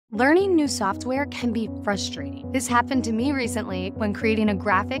Learning new software can be frustrating. This happened to me recently when creating a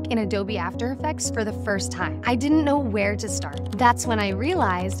graphic in Adobe After Effects for the first time. I didn't know where to start. That's when I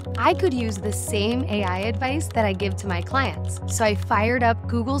realized I could use the same AI advice that I give to my clients. So I fired up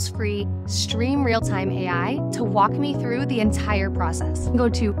Google's free Stream Realtime AI to walk me through the entire process. Go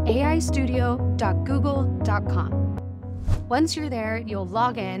to aistudio.google.com. Once you're there, you'll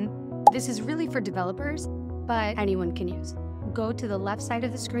log in. This is really for developers, but anyone can use. Go to the left side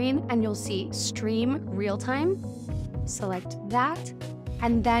of the screen and you'll see Stream Realtime. Select that,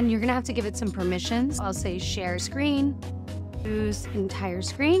 and then you're gonna have to give it some permissions. I'll say share screen, choose entire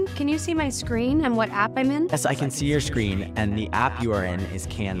screen. Can you see my screen and what app I'm in? Yes, I can see your screen, and the app you are in is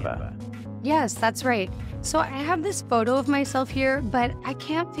Canva. Yes, that's right. So I have this photo of myself here, but I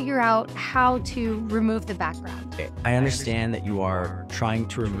can't figure out how to remove the background. I understand that you are trying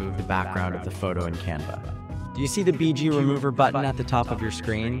to remove the background of the photo in Canva. Do you see the BG remover button at the top of your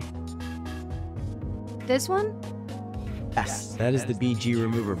screen? This one? Yes, that is the BG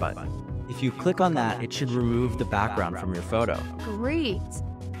remover button. If you click on that, it should remove the background from your photo. Great.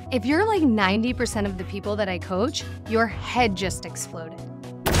 If you're like 90% of the people that I coach, your head just exploded.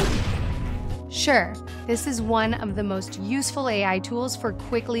 Sure, this is one of the most useful AI tools for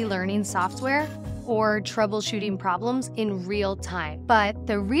quickly learning software or troubleshooting problems in real time. But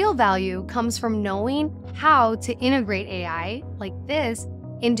the real value comes from knowing how to integrate AI like this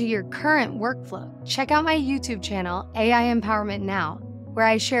into your current workflow. Check out my YouTube channel, AI Empowerment Now, where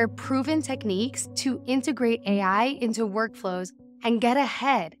I share proven techniques to integrate AI into workflows and get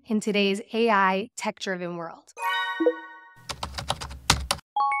ahead in today's AI tech-driven world.